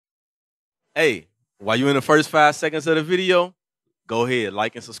Hey, while you're in the first 5 seconds of the video, go ahead,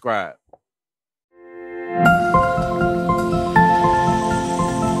 like and subscribe.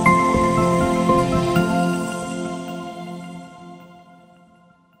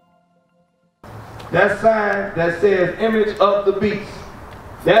 That sign that says image of the beast,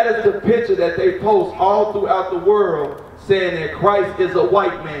 that is the picture that they post all throughout the world saying that Christ is a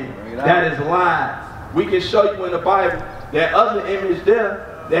white man. That is lies. We can show you in the Bible that other image there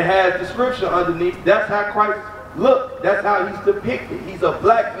that has the scripture underneath. That's how Christ looked. That's how he's depicted. He's a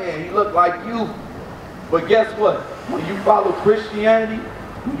black man. He looked like you. But guess what? When you follow Christianity,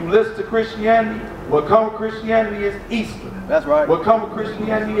 when you listen to Christianity, what comes with Christianity is Easter. That's right. What comes with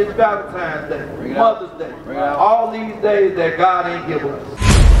Christianity is Valentine's Day, Mother's Day. All these days that God ain't given us.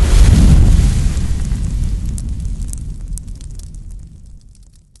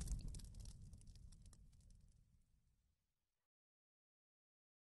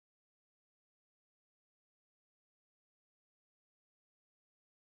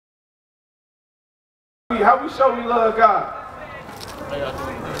 How we show we love God?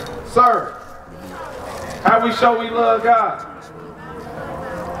 Sir, how we show we love God?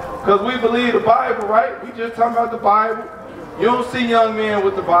 Because we believe the Bible, right? We just talking about the Bible. You don't see young men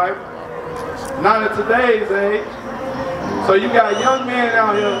with the Bible. Not in today's age. So you got young men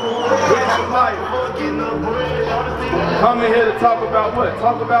out here with the Bible. Coming here to talk about what?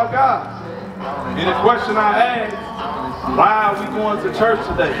 Talk about God. And the question I ask, why are we going to church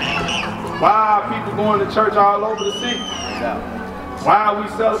today? Why are people going to church all over the city? Why are we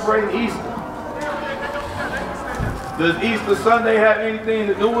celebrating Easter? Does Easter Sunday have anything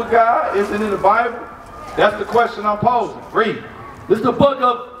to do with God? Is it in the Bible? That's the question I'm posing. Read. This is the book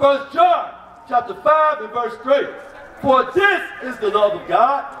of 1 John, chapter 5 and verse 3. For this is the love of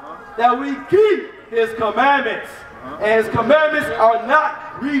God, that we keep his commandments. And his commandments are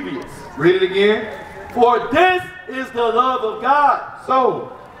not grievous. Read it again. For this is the love of God.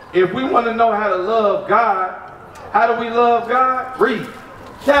 So, if we want to know how to love God, how do we love God? Read.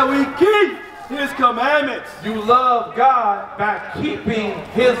 That we keep his commandments. You love God by keeping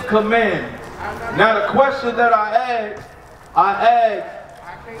his commandments. Now the question that I asked,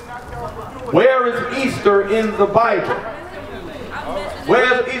 where is Easter in the Bible? Where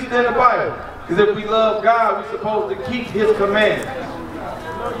is Easter in the Bible? Because if we love God, we're supposed to keep his commandments.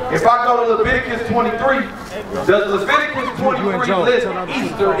 If I go to Leviticus 23, does Leviticus 23 list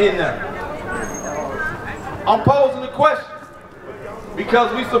Easter in there? I'm posing a question.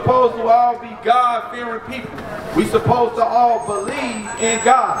 Because we're supposed to all be God-fearing people. We're supposed to all believe in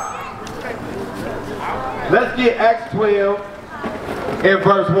God. Let's get Acts 12 and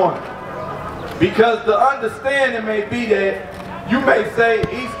verse 1. Because the understanding may be that you may say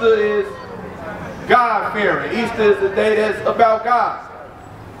Easter is God-fearing. Easter is the day that's about God.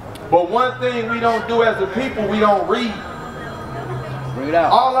 But one thing we don't do as a people, we don't read. Bring it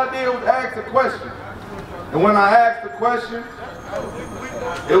out. All I did was ask a question. And when I asked the question,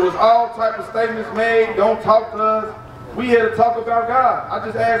 it was all type of statements made. Don't talk to us. We here to talk about God. I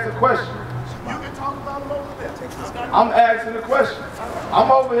just asked a question. You can talk about it over there. I'm asking a question. I'm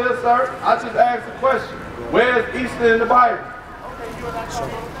over here, sir. I just asked a question. Where's Easter in the Bible?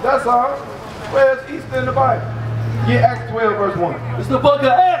 That's all. Where's Easter in the Bible? Get Acts 12 verse 1. It's the book of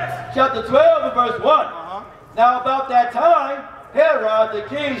Acts, chapter 12 and verse 1. Now about that time, Herod the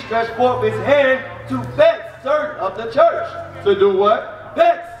king stretched forth his hand to vex certain of the church. To do what?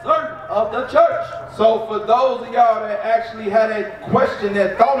 Vex certain of the church. So for those of y'all that actually had a question,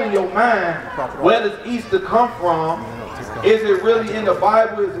 that thought in your mind, where does Easter come from? Is it really in the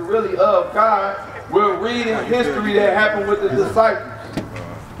Bible? Is it really of God? We're reading history that happened with the disciples.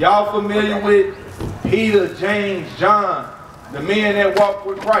 Y'all familiar with Peter, James, John, the men that walked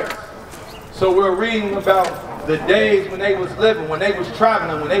with Christ. So we're reading about the days when they was living, when they was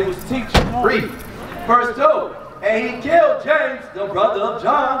traveling, when they was teaching. Read. Verse 2. And he killed James, the brother of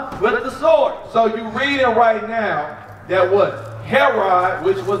John, with the sword. So you reading right now that what? Herod,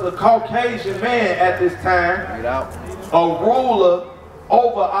 which was a Caucasian man at this time, a ruler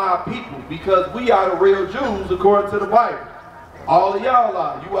over our people, because we are the real Jews according to the Bible. All of y'all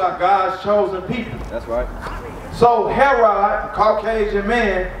are. You are God's chosen people. That's right. So Herod, Caucasian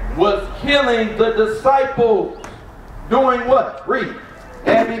man, was killing the disciples. Doing what? Read.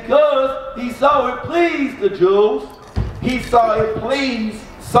 And because he saw it please the Jews, he saw it please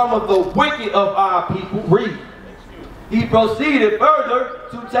some of the wicked of our people. Read. He proceeded further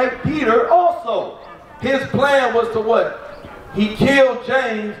to take Peter also. His plan was to what? He killed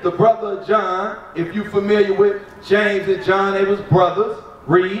James, the brother of John. If you're familiar with James and John, they was brothers.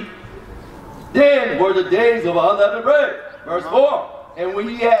 Read. Then were the days of unleavened bread. Verse 4. And when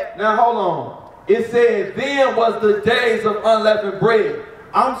he had, now hold on. It said, then was the days of unleavened bread.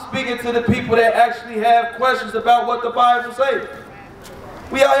 I'm speaking to the people that actually have questions about what the Bible says.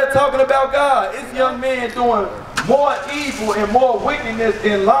 We out here talking about God. It's young men doing more evil and more wickedness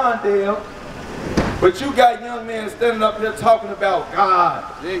in Lawndale. But you got young men standing up here talking about God,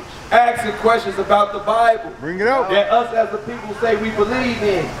 asking questions about the Bible. Bring it out. That us as the people say we believe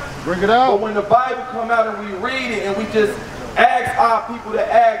in. Bring it out. But when the Bible come out and we read it and we just ask our people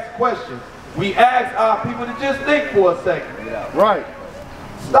to ask questions, we ask our people to just think for a second. Right.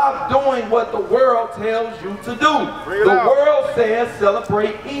 Stop doing what the world tells you to do. The world says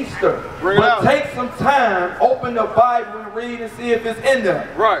celebrate Easter. But take some time, open the Bible and read and see if it's in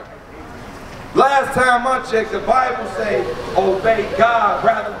there. right. Last time I checked, the Bible says obey God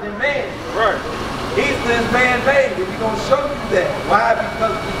rather than man. Right. Easter is man-made, and we're going to show you that. Why?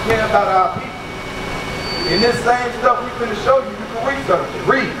 Because we care about our people. And this same stuff we're going to show you, you can research it.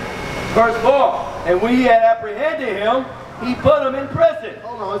 Read. Verse 4. And when he had apprehended him, he put him in prison.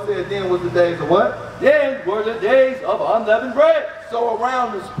 Hold on, it said then was the days of what? Then were the days of unleavened bread. So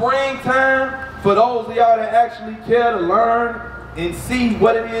around the springtime, for those of y'all that actually care to learn and see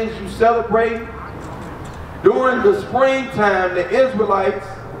what it is you celebrate, during the springtime, the Israelites,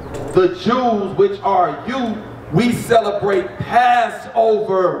 the Jews, which are you, we celebrate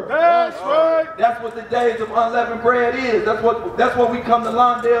Passover. That's right. That's what the days of unleavened bread is. That's what we come to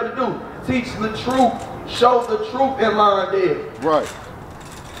Lawndale to do. Teach the truth, show the truth in Lawndale. Right.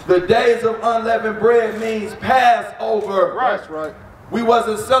 The days of unleavened bread means Passover. That's right. We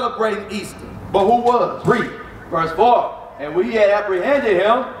wasn't celebrating Easter, but who was? Read. Verse 4. And when he had apprehended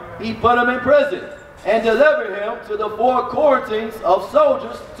him, he put him in prison and delivered him to the 4 quarters of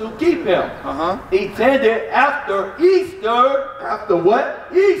soldiers to keep him. Intended after Easter. After what?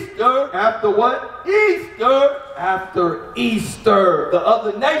 Easter. After what? Easter. After Easter. The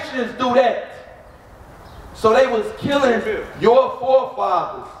other nations do that. So they was killing your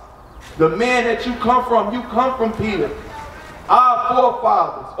forefathers. The men that you come from Peter. Our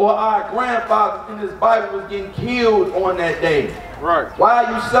forefathers or our grandfathers in this Bible was getting killed on that day. Right. Why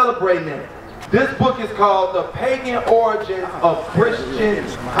are you celebrating that? This book is called The Pagan Origins of Christian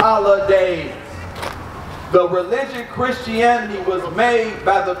Holidays. The religion Christianity was made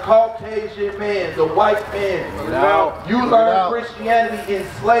by the Caucasian man, the white man. You learn Christianity in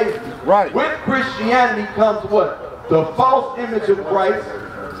slavery. Right. With Christianity comes what? The false image of Christ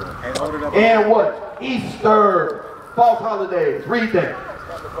and what? Easter. False holidays. Read that.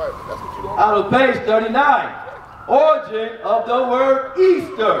 Out of page 39. Origin of the word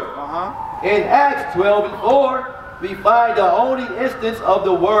Easter. In Acts 12 and 4, we find the only instance of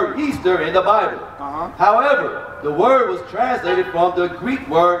the word Easter in the Bible. However, the word was translated from the Greek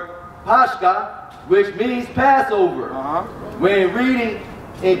word Pascha, which means Passover. When reading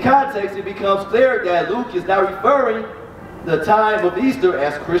in context, it becomes clear that Luke is now referring the time of Easter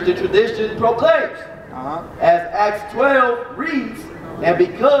as Christian tradition proclaims. As Acts 12 reads, and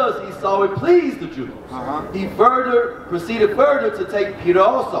because he saw it pleased the Jews, he proceeded further to take Peter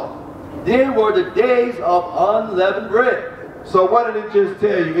also. Then were the days of unleavened bread. So what did it just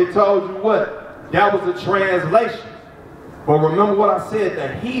tell you? It told you what? That was a translation. But remember what I said,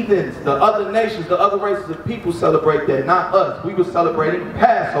 the heathens, the other nations, the other races of people celebrate that, not us. We were celebrating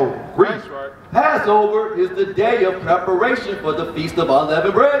Passover. That's right. Passover is the day of preparation for the Feast of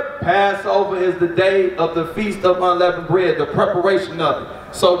Unleavened Bread. Passover is the day of the Feast of Unleavened Bread, the preparation of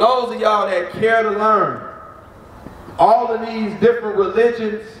it. So those of y'all that care to learn all of these different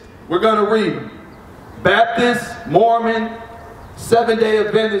religions, we're going to read them. Baptist, Mormon, Seventh-day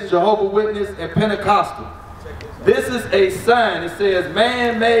Adventist, Jehovah's Witness, and Pentecostal. This is a sign. It says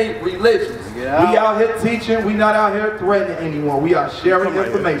man-made religions. We out here teaching. We not out here threatening anyone. We are sharing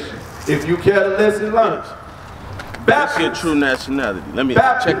information. If you care to listen, learn. That's your true nationality. Let me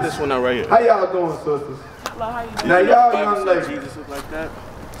check this one out right here. How y'all doing, sisters? Hello, how you doing? Now y'all young ladies, Jesus look like that?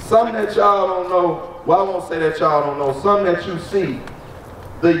 something that y'all don't know, well I won't say that y'all don't know, something that you see.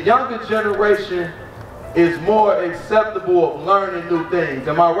 The younger generation is more acceptable of learning new things.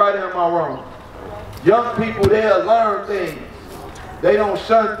 Am I right or am I wrong? Young people, they'll learn things. They don't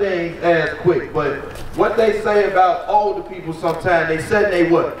shun things as quick. But what they say about older people sometimes, they set in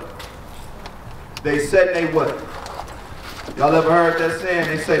they what? They set in they what? Y'all ever heard that saying?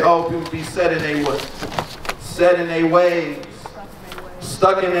 They say old people be set in they what? Set in their ways.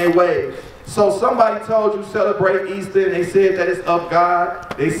 Stuck in their ways. So somebody told you celebrate Easter and they said that it's of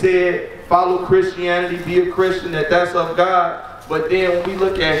God. They said follow Christianity, be a Christian, that's of God. But then when we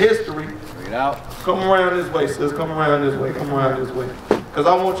look at history, come around this way, sis. Come around this way. Come around this way. Because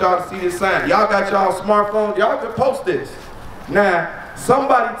I want y'all to see this sign. Y'all got y'all smartphones. Y'all can post this. Now,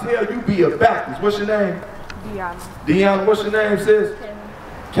 Somebody tell you be a Baptist. What's your name? Deanna. Deanna, what's your name, sis?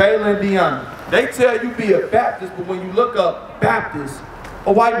 Kayla and Deanna. They tell you be a Baptist, but when you look up Baptist,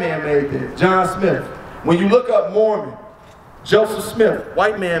 a white man made that, John Smith. When you look up Mormon, Joseph Smith,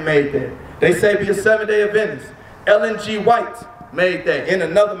 white man made that. They say be a Seventh-day Adventist. Ellen G. White made that. And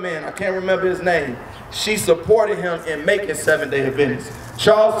another man, I can't remember his name, she supported him in making Seventh-day Adventists.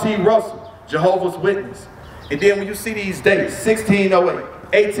 Charles T. Russell, Jehovah's Witness. And then when you see these dates, 1608,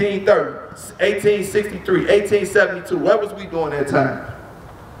 1830, 1863, 1872, what was we doing that time?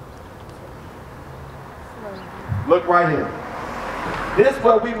 Look right here. This is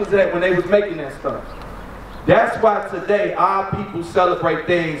where we was at when they was making that stuff. That's why today our people celebrate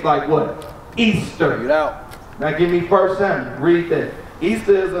things like what? Easter. Read out. Now give me 1 Samuel, read that.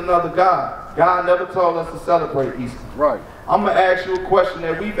 Easter is another God. God never told us to celebrate Easter. Right. I'm going to ask you a question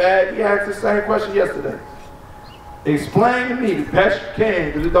that we asked the same question yesterday. Explain to me the best you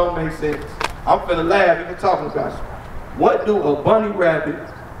can, because it don't make sense. I'm finna laugh even talking about it. What do a bunny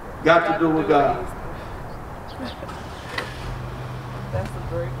rabbit got to do with God?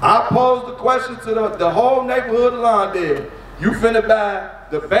 I posed the question to the whole neighborhood of Lawndale. You finna buy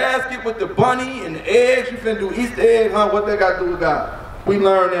the basket with the bunny and the eggs. You finna do Easter egg hunt. What they got to do with God? We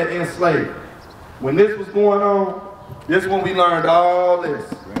learned that in slavery. When this was going on, this is when we learned all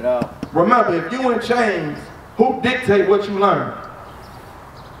this. Read out. Remember, if you in chains, who dictate what you learn?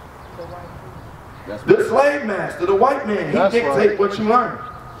 The slave master, the white man. He dictates what you learn.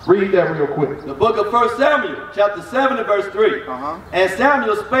 Read that real quick. The book of 1 Samuel, chapter 7 and verse 3. And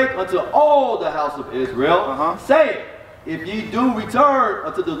Samuel spake unto all the house of Israel, saying, if ye do return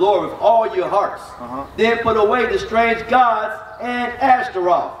unto the Lord with all your hearts, then put away the strange gods and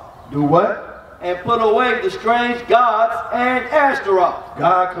Ashtaroth. Do what? And put away the strange gods and Ashtaroth.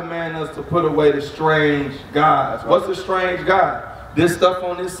 God commanded us to put away the strange gods. What's the strange God? This stuff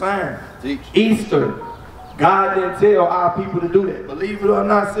on this sign. Easter. God didn't tell our people to do that. Believe it or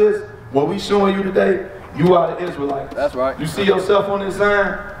not, sis, what we showing you today, you are the Israelites. That's right. You see yourself on this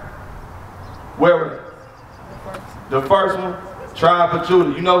sign? Where was it? The first one, tribe of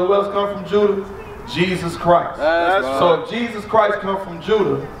Judah. You know who else come from Judah? Jesus Christ. That's right. So if Jesus Christ come from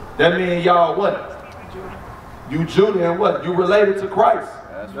Judah, that means y'all what? You Judah and what? You related to Christ.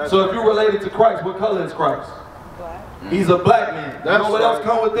 Right. So if you're related to Christ, what color is Christ? Black. He's a black man. You know what else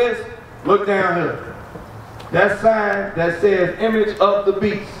come with this? Look down here. That sign that says image of the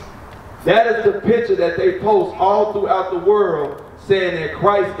beast. That is the picture that they post all throughout the world saying that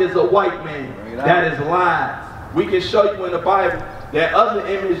Christ is a white man. That is lies. We can show you in the Bible that other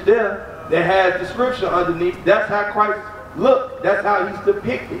image there that has the scripture underneath. That's how Christ looked. That's how he's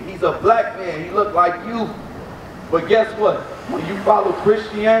depicted. He's a black man. He looked like you. But guess what? When you follow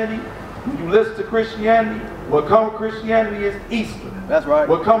Christianity, when you listen to Christianity, what comes with Christianity is Easter. That's right.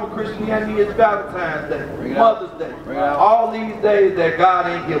 What comes with Christianity is Valentine's Day, Mother's Day. Out. All these days that God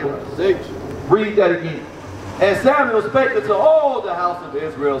ain't given us. Read that again. And Samuel spake unto all the house of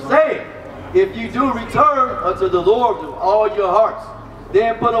Israel, saying, if you do return unto the Lord with all your hearts,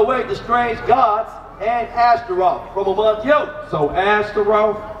 then put away the strange gods and Ashtaroth from among you. So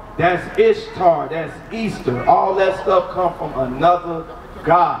Ashtaroth, that's Ishtar, that's Easter. All that stuff come from another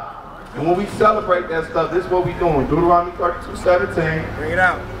God. And when we celebrate that stuff, this is what we doing. Deuteronomy 32:17. Bring it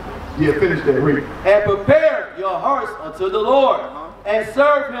out. Yeah, finish that. Read. And prepare your hearts unto the Lord, and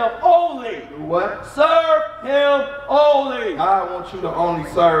serve him only. Do what? Serve him only. God wants you to only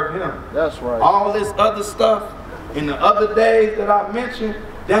serve him. That's right. All this other stuff in the other days that I mentioned,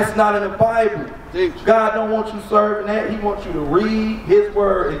 that's not in the Bible. God don't want you serving that. He wants you to read his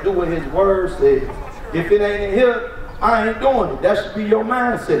word and do what his word says. If it ain't in here, I ain't doing it. That should be your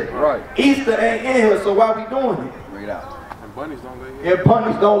mindset. Right. Easter ain't in here, so why we doing it? Bring it out. And bunnies don't lay eggs. And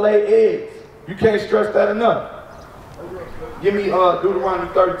bunnies don't lay eggs. You can't stress that enough. Give me Deuteronomy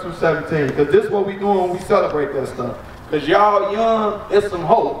 32:17, because this is what we doing when we celebrate that stuff. Because y'all young, it's some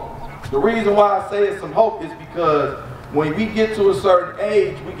hope. The reason why I say it's some hope is because when we get to a certain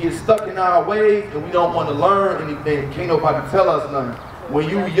age, we get stuck in our ways and we don't want to learn anything. Can't nobody tell us nothing. When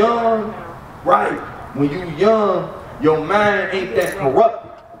you young, right, when you young, your mind ain't that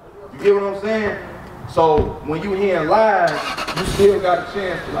corrupted. You get what I'm saying? So when you hearing lies, you still got a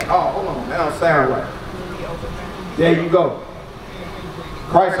chance to like, oh, hold on, that don't sound right. There you go.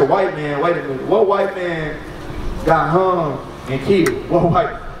 Christ a white man, wait a minute. What white man got hung and killed? What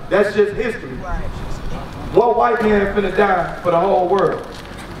white? That's just history. What white man finna die for the whole world?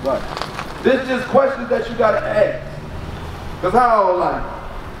 Right. This is just questions that you gotta ask. Cause how old are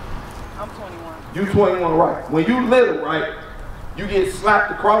you? I'm 21. You 21, right. When you little, right, you get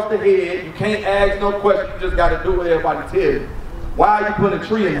slapped across the head. You can't ask no questions. You just gotta do what everybody tells you. Why are you putting a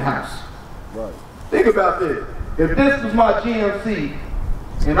tree in the house? Right. Think about this. If this was my GMC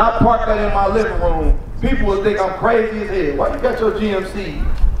and I parked that in my living room, people would think I'm crazy as hell. Why you got your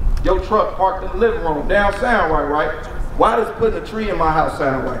GMC, your truck parked in the living room? They don't sound right? Why does putting a tree in my house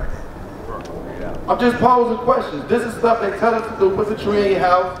sound right? I'm just posing questions. This is stuff they tell us to do. Put the tree in your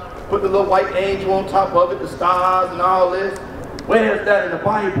house, put the little white angel on top of it, the stars and all this. Where is that in the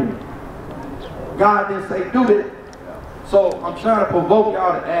Bible? God didn't say do that. So I'm trying to provoke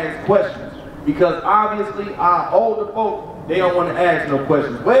y'all to ask questions, because obviously our older folk, they don't want to ask no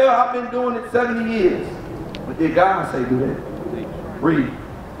questions. Well, I've been doing it 70 years. But did God say do that? Read.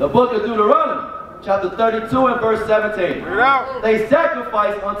 The book of Deuteronomy, chapter 32 and verse 17. Read it out. They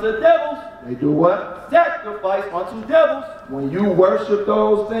sacrifice unto devils. They do what? Sacrifice unto devils. When you worship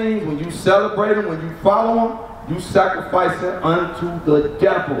those things, when you celebrate them, when you follow them, you sacrifice it unto the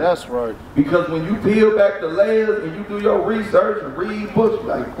devil. That's right. Because when you peel back the layers and you do your research and read books,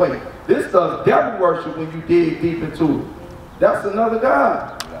 you're like, wait, this stuff's devil worship when you dig deep into it. That's another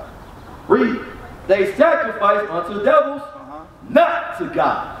God. Read. They sacrifice unto devils, not to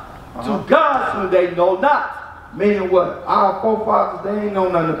God. To gods whom they know not. Meaning what? Our forefathers, they ain't know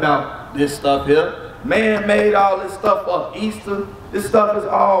nothing about this stuff here. Man made all this stuff up. Easter, this stuff is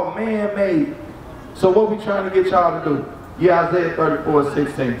all man-made. So what we trying to get y'all to do? Yeah, Isaiah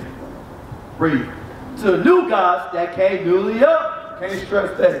 34:16. Read. To new gods that came newly up. Can't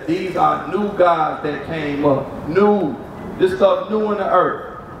stress that. These are new gods that came up. New. This stuff new in the earth.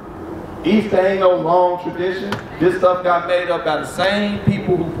 Easter ain't no long tradition. This stuff got made up by the same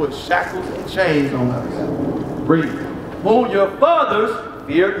people who put shackles and chains on us. Read. Whom your fathers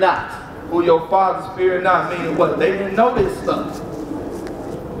feared not. Who your fathers feared not, meaning what? They didn't know this stuff.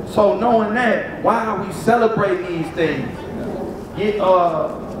 So knowing that, why are we celebrating these things? Get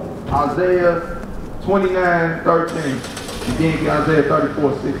Isaiah 29:13. And then get Isaiah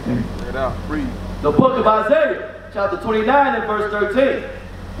 34:16. Read it out. Read. The book of Isaiah, chapter 29 and verse 13.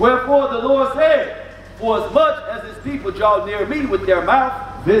 Wherefore the Lord said, for as much as this people draw near me with their mouth.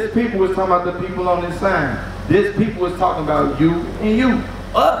 This people was talking about the people on this sign. This people was talking about you and you,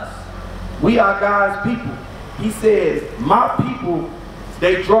 us. We are God's people. He says, my people,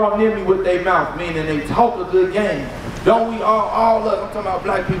 they draw near me with their mouth, meaning they talk a good game. Don't we all love, I'm talking about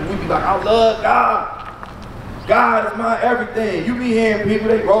black people, we be like, I love God. God is my everything. You be hearing people,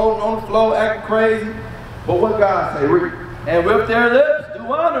 they rolling on the floor, acting crazy. But what God say? Read. And with their lips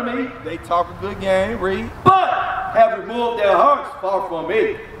do honor me. They talk a good game. Read. But have removed their hearts far from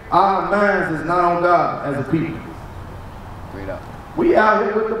me. Our minds is not on God as a people. Read up. We out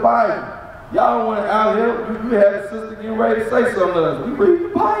here with the Bible. Y'all went out here, you had a sister getting ready to say something to us. We read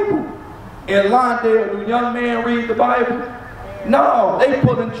the Bible. In Lawndale, do young men read the Bible? No, they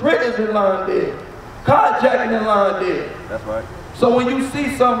pulling triggers in Lawndale. Carjacking in Lawndale. That's right. So when you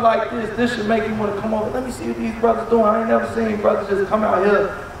see something like this should make you want to come over. Let me see what these brothers doing. I ain't never seen brothers just come out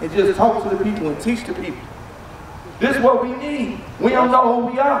here and just talk to the people and teach the people. This is what we need. We don't know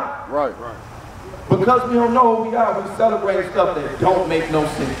who we are. Right. Because we don't know who we are, we celebrate stuff that don't make no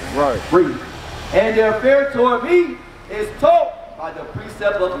sense. Right. Read. And their fear toward me is taught by the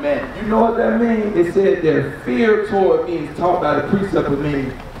precept of man. You know what that means? It said their fear toward me is taught by the precept of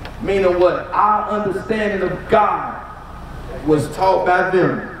man. Meaning what? Our understanding of God was taught by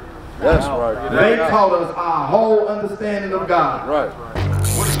them. That's right. They taught us our whole understanding of God. Right.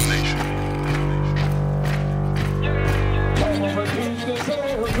 What is a nation?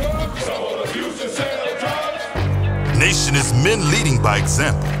 Nation is men leading by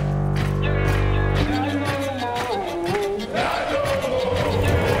example.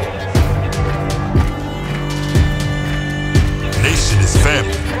 Nation is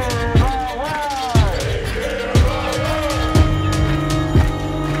family.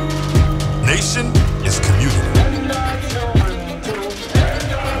 Nation